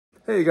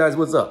Hey guys,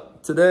 what's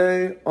up?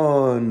 Today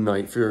on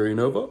Night Fury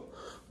Nova,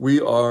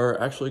 we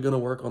are actually going to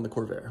work on the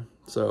Corvair.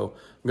 So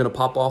I'm going to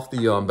pop off the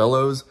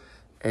bellows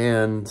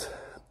and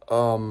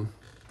I'll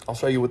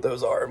show you what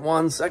those are in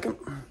 1 second.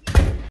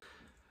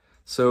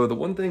 So the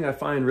one thing I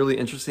find really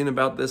interesting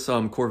about this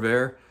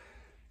Corvair,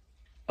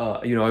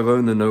 you know, I've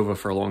owned the Nova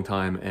for a long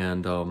time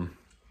and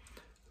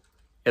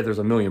there's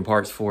a million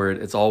parts for it.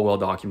 It's all well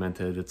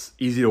documented. It's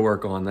easy to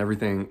work on.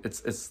 Everything,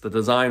 it's the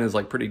design is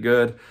like pretty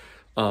good.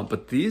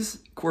 But these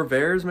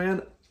Corvairs,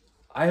 man,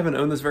 I haven't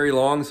owned this very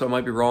long, so I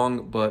might be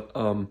wrong, but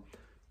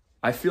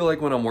I feel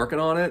like when I'm working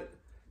on it,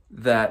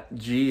 that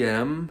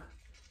GM,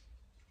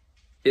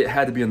 it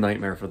had to be a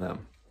nightmare for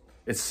them.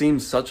 It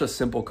seems such a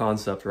simple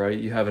concept, right?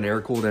 You have an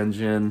air-cooled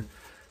engine.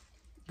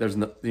 There's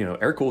no, you know,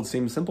 air-cooled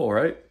seems simple,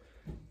 right?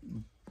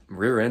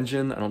 Rear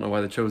engine, I don't know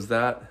why they chose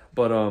that.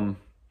 But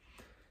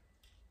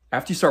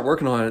after you start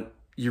working on it,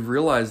 you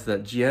realize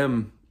that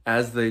GM,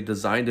 as they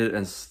designed it,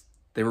 and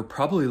they were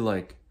probably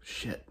like,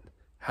 shit,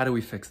 how do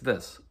we fix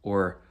this?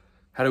 Or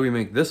how do we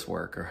make this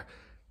work? Or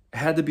it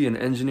had to be an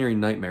engineering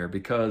nightmare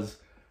because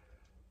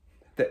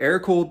the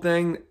air-cooled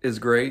thing is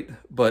great,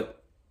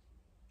 but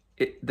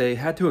they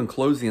had to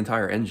enclose the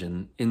entire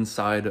engine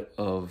inside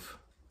of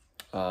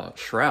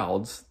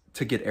shrouds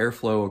to get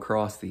airflow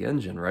across the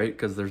engine, right?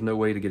 Because there's no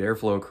way to get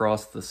airflow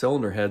across the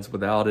cylinder heads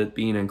without it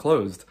being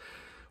enclosed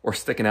or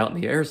sticking out in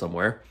the air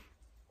somewhere.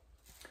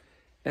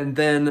 And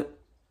then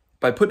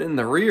by putting it in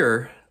the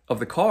rear of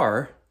the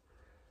car,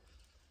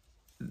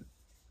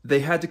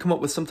 they had to come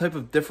up with some type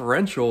of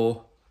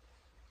differential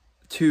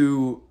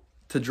to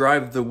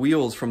drive the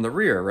wheels from the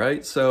rear,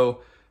 right?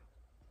 So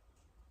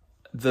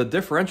the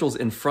differential's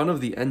in front of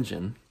the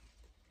engine,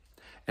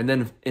 and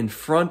then in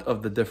front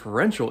of the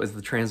differential is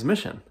the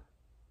transmission.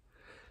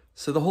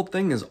 So the whole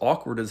thing is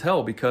awkward as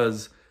hell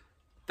because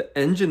the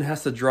engine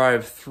has to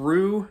drive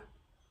through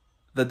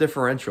the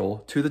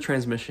differential to the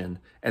transmission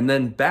and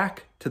then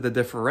back to the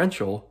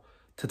differential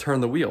to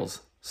turn the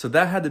wheels. So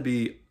that had to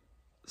be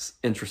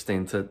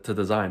interesting to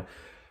design.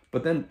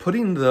 But then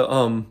putting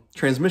the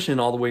transmission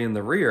all the way in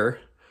the rear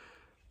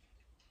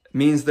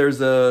means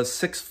there's a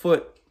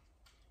 6-foot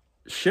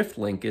shift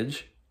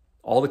linkage,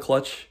 all the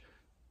clutch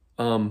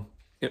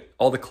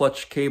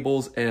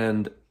cables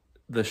and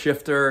the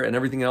shifter and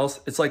everything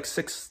else. It's like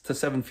 6 to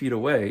 7 feet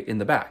away in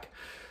the back.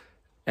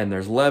 And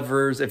there's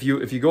levers. If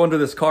you go into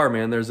this car,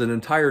 man, there's an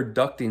entire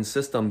ducting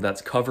system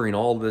that's covering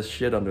all this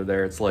shit under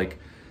there. It's like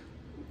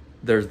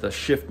there's the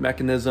shift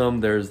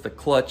mechanism, there's the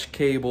clutch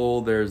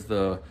cable, there's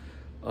the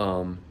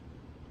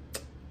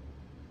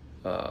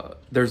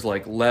there's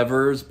like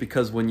levers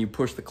because when you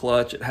push the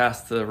clutch, it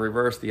has to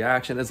reverse the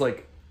action. It's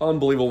like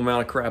unbelievable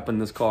amount of crap in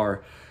this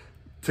car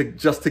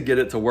just to get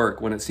it to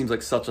work when it seems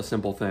like such a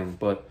simple thing.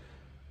 But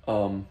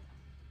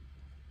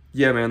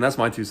yeah, man, that's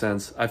my 2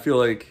 cents. I feel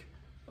like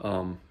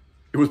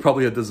it was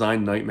probably a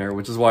design nightmare,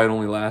 which is why it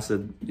only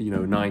lasted, you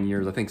know, 9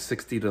 years. I think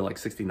 60 to like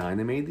 69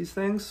 they made these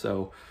things.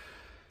 So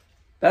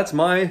that's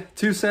my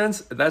 2 cents.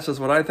 That's just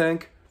what I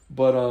think,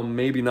 but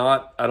maybe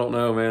not. I don't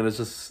know, man. It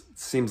just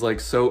seems like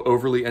so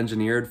overly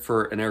engineered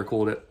for an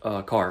air-cooled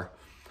car.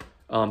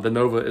 The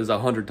Nova is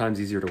 100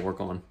 times easier to work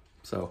on.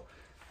 So,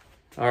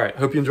 all right,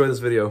 hope you enjoy this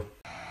video.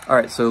 All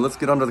right, so let's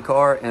get under the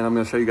car, and I'm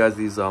gonna show you guys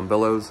these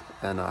bellows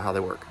and how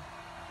they work.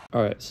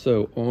 All right,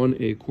 so on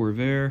a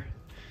Corvair,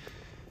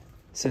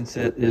 since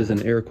it is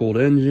an air-cooled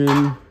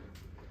engine,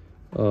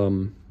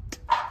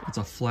 it's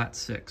a flat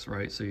 6,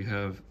 right? So you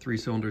have 3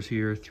 cylinders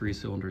here, 3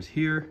 cylinders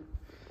here.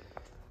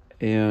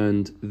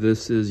 And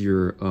this is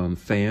your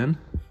fan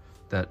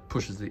that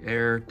pushes the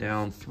air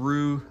down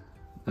through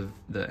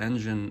the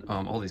engine,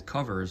 all these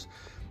covers.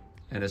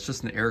 And it's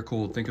just an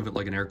air-cooled, think of it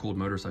like an air-cooled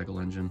motorcycle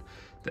engine.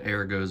 The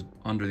air goes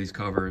under these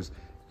covers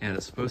and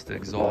it's supposed to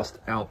exhaust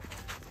out.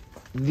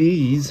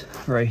 These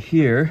right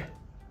here,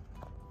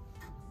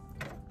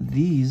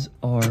 these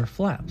are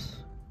flaps.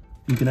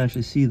 You can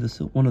actually see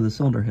one of the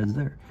cylinder heads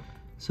there.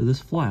 So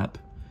this flap,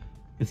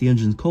 if the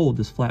engine's cold,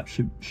 this flap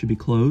should be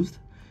closed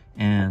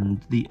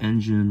and the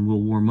engine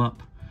will warm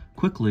up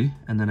quickly.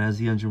 And then as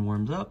the engine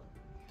warms up,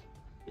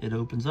 it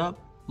opens up,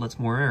 lets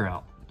more air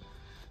out.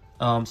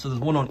 So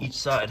there's one on each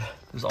side.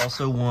 There's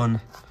also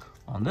one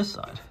on this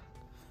side.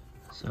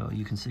 So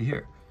you can see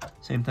here,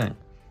 same thing.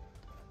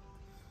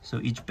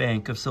 So each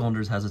bank of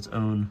cylinders has its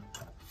own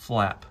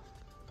flap,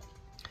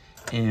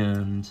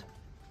 and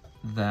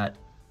that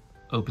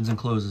opens and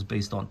closes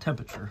based on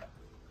temperature.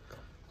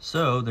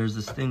 So there's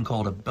this thing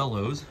called a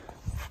bellows,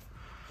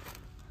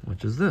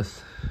 which is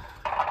this.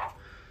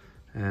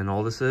 And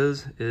all this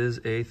is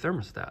a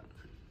thermostat.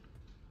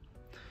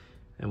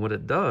 And what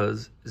it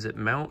does is it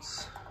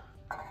mounts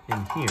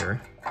in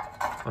here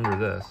under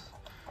this,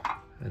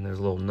 and there's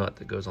a little nut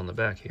that goes on the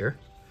back here.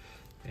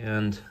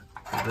 And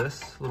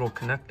this little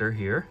connector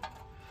here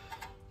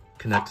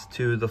connects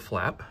to the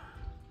flap.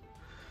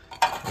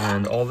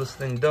 And all this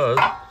thing does,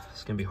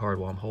 it's gonna be hard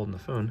while I'm holding the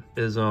phone,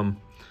 is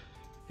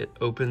it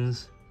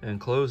opens and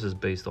closes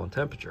based on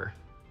temperature.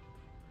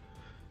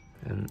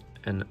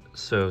 And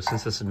so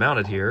since this is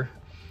mounted here,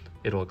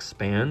 it'll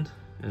expand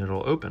and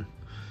it'll open.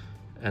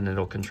 and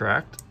it'll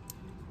contract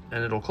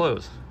and it'll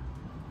close.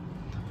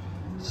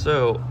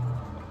 So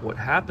what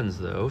happens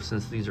though,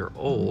 since these are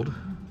old,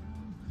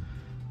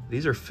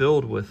 these are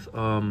filled with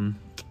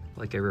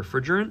like a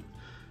refrigerant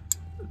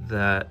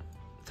that,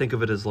 think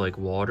of it as like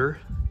water.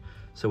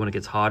 So when it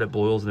gets hot, it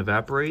boils and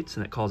evaporates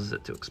and it causes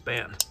it to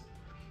expand.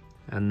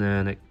 And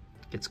then it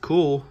gets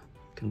cool,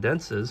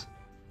 condenses,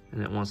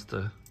 and it wants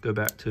to go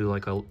back to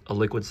like a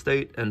liquid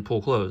state and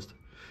pull closed.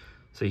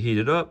 So you heat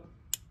it up,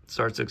 it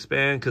starts to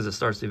expand because it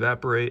starts to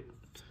evaporate.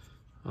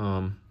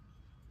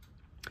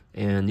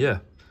 And yeah,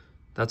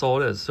 that's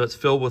all it is. So it's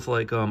filled with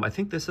like, I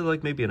think they said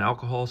like maybe an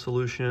alcohol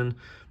solution,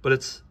 but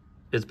it's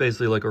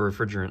basically like a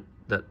refrigerant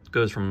that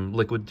goes from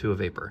liquid to a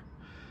vapor.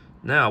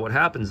 Now what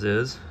happens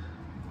is,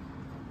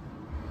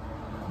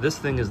 this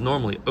thing is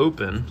normally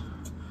open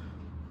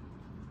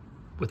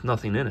with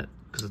nothing in it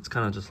because it's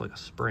kind of just like a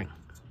spring.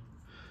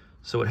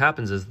 So what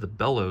happens is the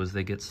bellows,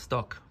 they get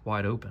stuck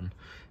wide open,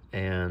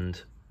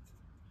 and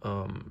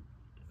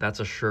that's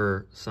a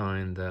sure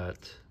sign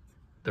that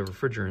the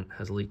refrigerant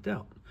has leaked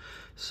out.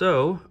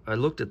 So I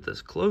looked at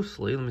this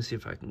closely. Let me see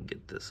if I can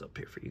get this up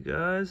here for you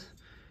guys.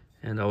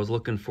 And I was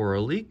looking for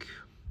a leak,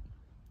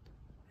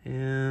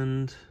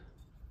 and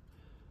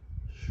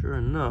sure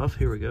enough,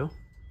 here we go.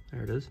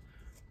 There it is,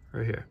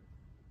 right here.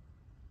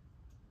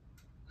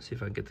 Let's see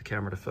if I can get the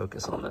camera to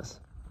focus on this.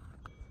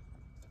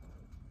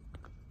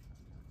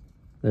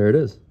 There it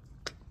is,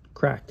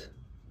 cracked.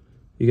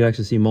 You can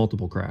actually see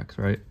multiple cracks,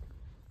 right?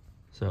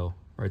 So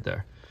right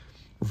there,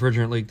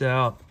 refrigerant leaked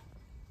out,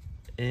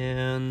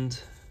 and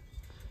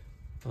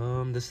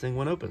this thing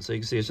went open. So you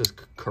can see it's just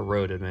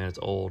corroded, man, it's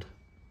old.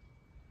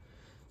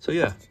 So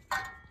yeah,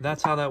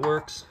 that's how that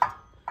works.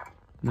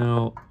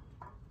 Now,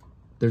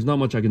 there's not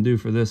much I can do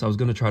for this. I was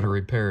gonna try to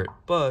repair it,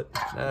 but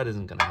that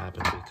isn't gonna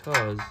happen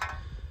because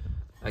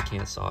I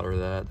can't solder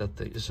that. That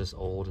thing is just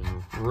old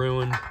and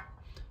ruined.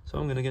 So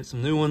I'm gonna get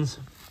some new ones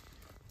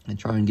and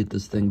try and get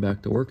this thing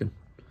back to working.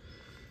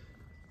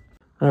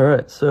 All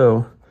right,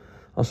 so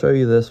I'll show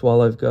you this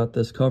while I've got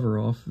this cover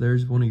off.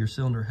 There's one of your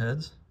cylinder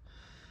heads,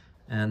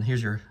 and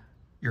here's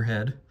your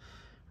head,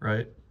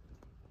 right?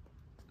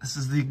 This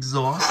is the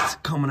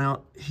exhaust coming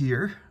out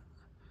here,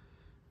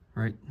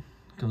 right?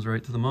 Comes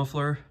right to the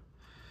muffler.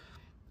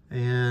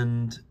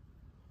 And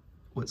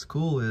what's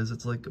cool is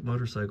it's like a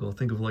motorcycle.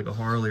 Think of like a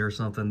Harley or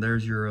something.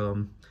 There's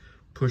your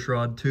push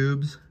rod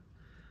tubes,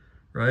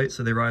 right?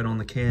 So they ride on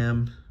the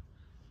cam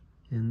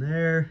in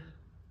there,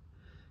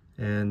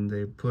 and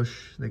they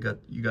push.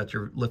 You got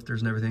your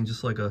lifters and everything,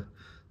 just like a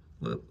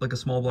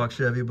small block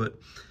Chevy, but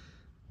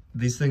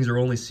these things are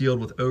only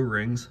sealed with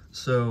O-rings,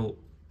 so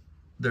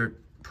they're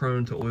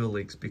prone to oil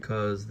leaks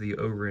because the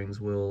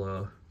O-rings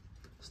will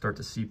start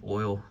to seep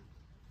oil.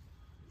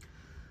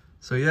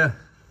 So yeah,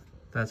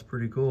 that's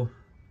pretty cool.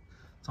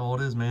 That's all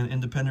it is, man.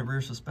 Independent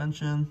rear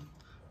suspension.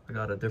 I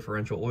got a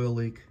differential oil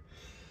leak,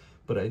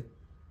 but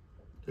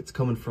it's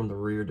coming from the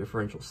rear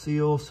differential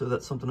seal, so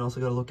that's something else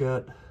I gotta look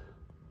at.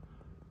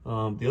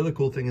 The other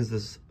cool thing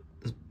is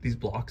these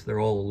blocks, they're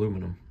all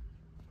aluminum.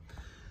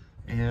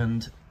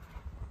 And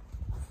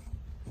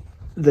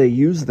they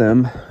use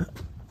them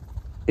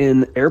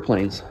in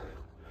airplanes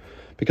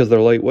because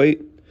they're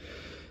lightweight.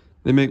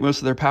 They make most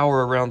of their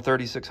power around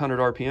 3,600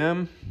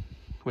 RPM,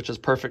 which is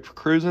perfect for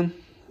cruising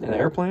in an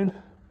airplane.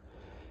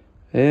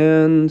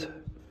 And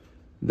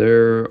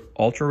they're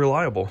ultra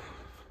reliable.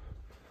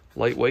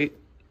 Lightweight,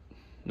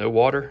 no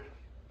water.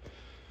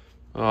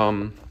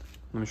 Let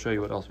me show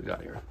you what else we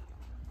got here.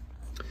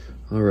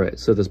 All right,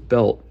 so this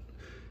belt,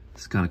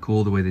 it's kind of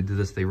cool the way they do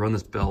this. They run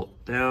this belt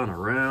down,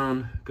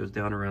 around, goes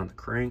down around the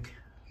crank,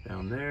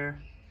 down there.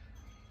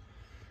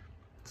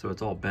 So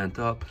it's all bent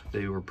up.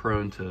 They were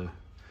prone to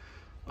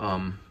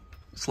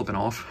slipping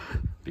off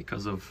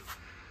because of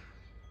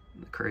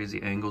the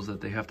crazy angles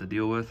that they have to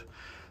deal with.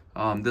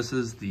 This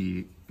is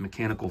the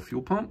mechanical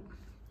fuel pump.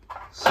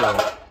 So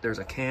there's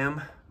a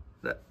cam,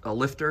 a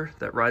lifter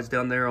that rides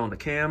down there on the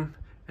cam,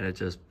 and it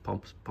just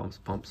pumps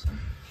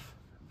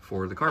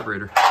for the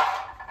carburetor,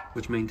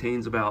 which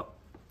maintains about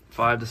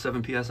 5 to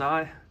 7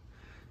 PSI.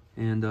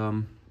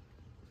 And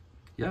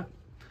yeah,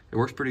 it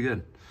works pretty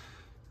good.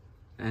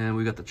 And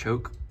we got the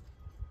choke.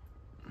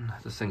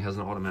 This thing has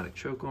an automatic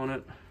choke on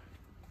it.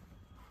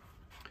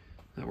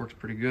 That works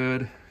pretty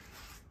good.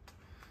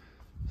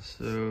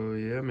 So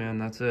yeah, man,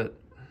 that's it.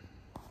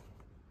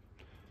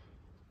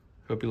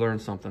 Hope you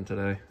learned something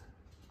today.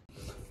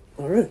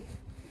 All right,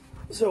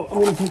 so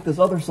I'm gonna take this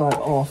other side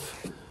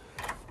off,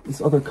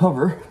 this other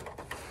cover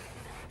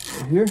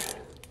right here.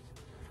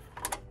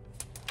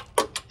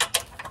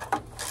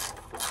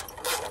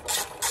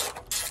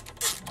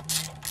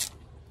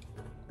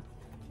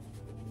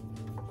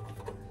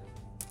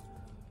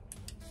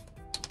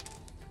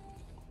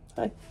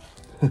 Hi.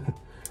 All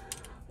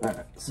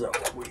right, so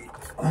we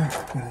are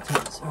gonna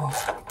take this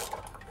off so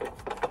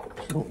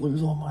I don't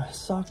lose all my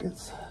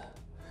sockets.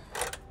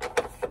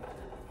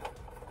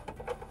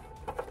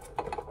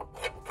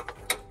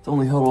 It's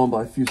only held on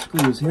by a few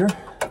screws here,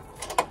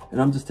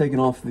 and I'm just taking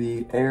off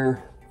the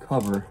air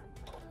cover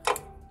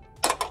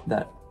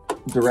that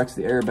directs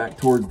the air back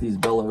towards these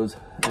bellows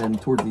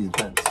and towards these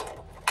vents.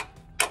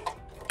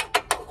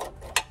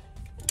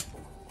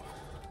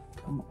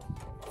 Come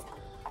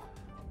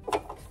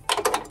on.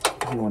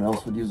 Anyone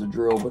else would use a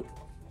drill, but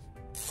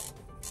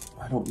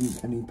I don't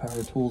use any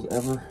power tools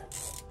ever.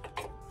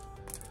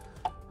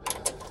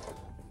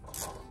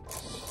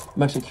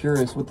 I'm actually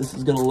curious what this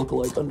is gonna look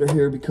like under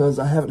here because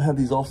I haven't had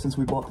these off since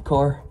we bought the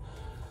car.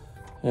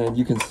 And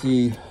you can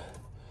see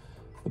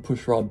the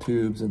push rod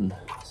tubes and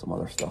some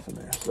other stuff in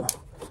there, so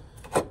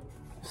let's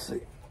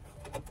see.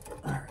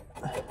 All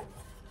right.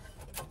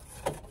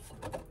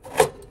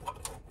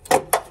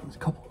 There's a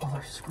couple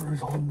other screws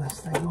holding this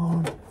thing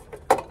on.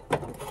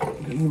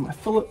 I'm gonna need my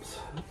Phillips.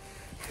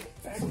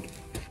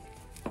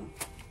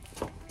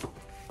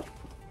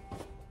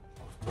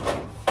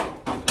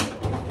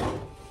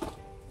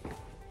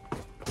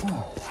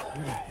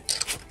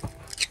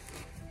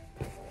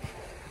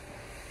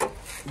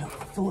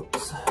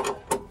 Phillips.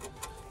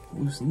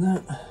 Loosen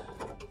that.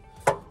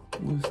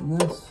 Loosen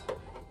this.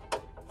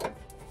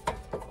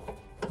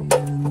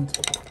 And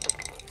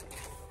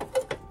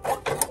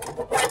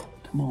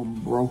come on,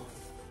 bro.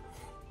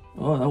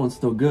 Oh, that one's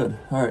still good.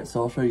 All right,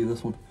 so I'll show you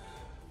this one.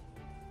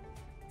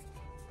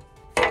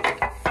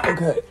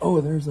 Okay. Oh,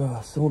 there's a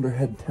cylinder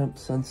head temp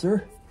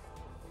sensor.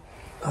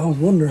 I was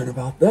wondering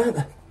about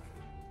that.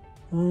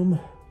 No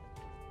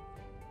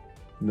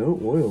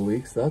oil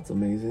leaks. That's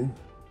amazing.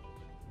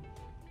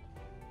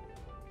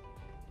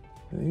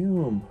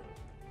 Damn,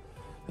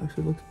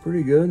 actually looks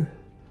pretty good.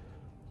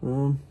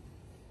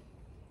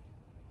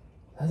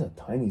 That's a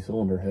tiny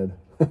cylinder head.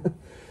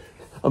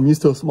 I'm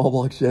used to a small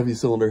block Chevy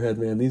cylinder head,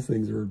 man. These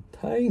things are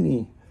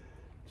tiny.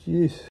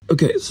 Jeez.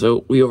 Okay,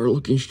 so we are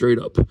looking straight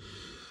up.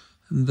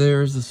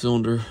 There's the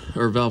cylinder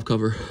or valve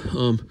cover.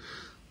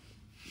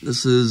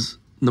 This is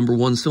number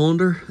 1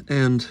 cylinder,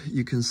 and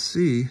you can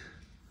see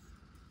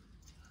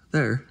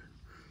there,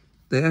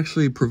 they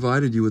actually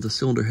provided you with a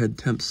cylinder head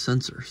temp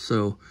sensor.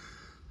 So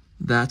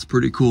that's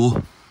pretty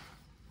cool.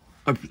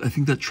 I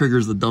think that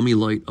triggers the dummy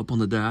light up on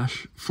the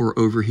dash for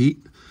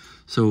overheat.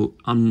 So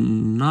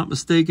I'm not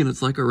mistaken,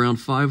 it's like around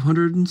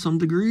 500 and some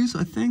degrees,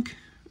 I think.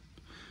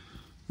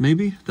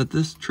 Maybe that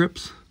this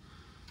trips.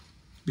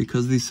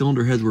 Because these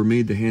cylinder heads were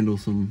made to handle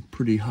some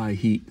pretty high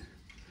heat.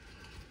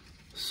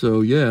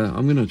 So yeah,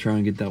 I'm gonna try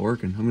and get that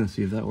working. I'm gonna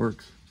see if that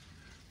works.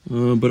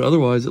 But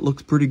otherwise, it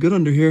looks pretty good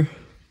under here.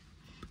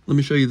 Let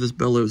me show you this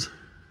bellows.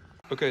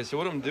 Okay, so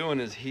what I'm doing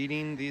is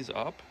heating these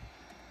up.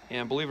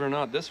 And believe it or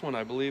not, this one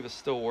I believe is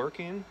still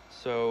working.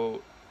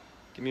 So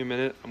give me a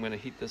minute, I'm gonna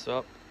heat this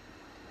up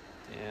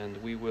and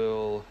we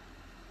will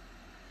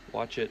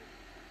watch it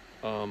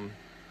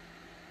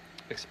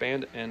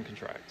expand and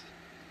contract.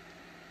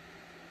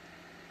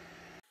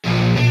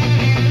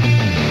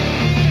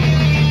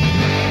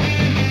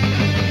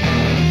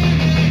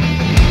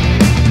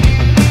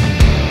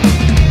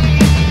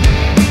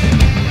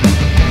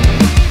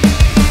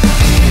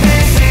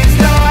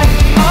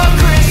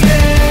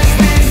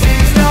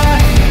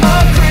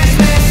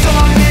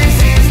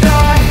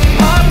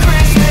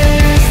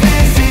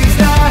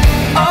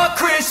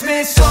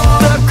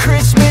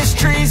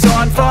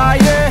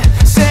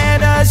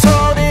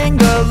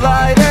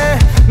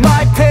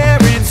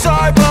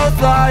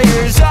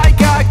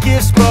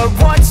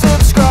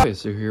 Okay,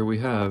 so here we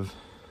have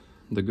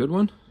the good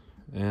one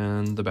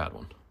and the bad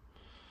one.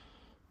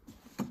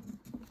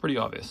 Pretty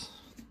obvious.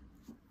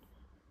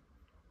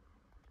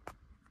 All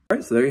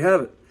right, so there you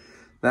have it.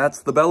 That's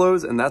the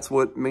bellows, and that's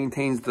what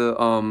maintains the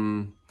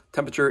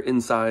temperature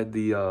inside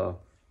the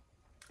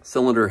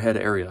cylinder head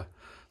area.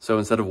 So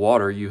instead of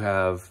water, you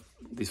have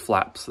these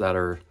flaps that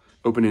are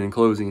opening and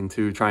closing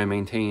to try and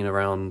maintain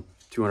around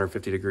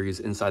 250 degrees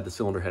inside the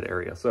cylinder head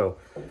area. So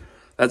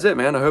that's it,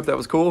 man. I hope that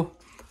was cool.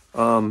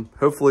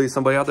 Hopefully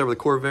somebody out there with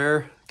a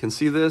Corvair can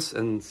see this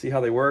and see how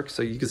they work.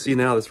 So you can see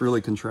now it's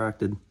really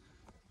contracted.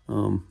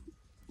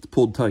 It's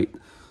pulled tight.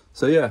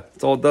 So yeah,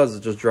 that's all it does.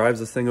 It just drives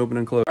this thing open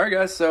and closed. All right,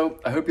 guys. So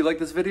I hope you like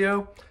this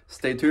video.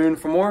 Stay tuned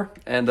for more,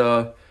 and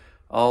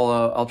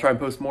I'll try and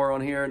post more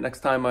on here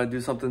next time I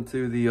do something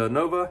to the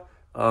Nova.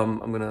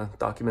 I'm gonna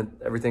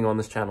document everything on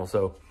this channel.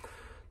 So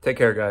take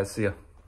care, guys. See ya.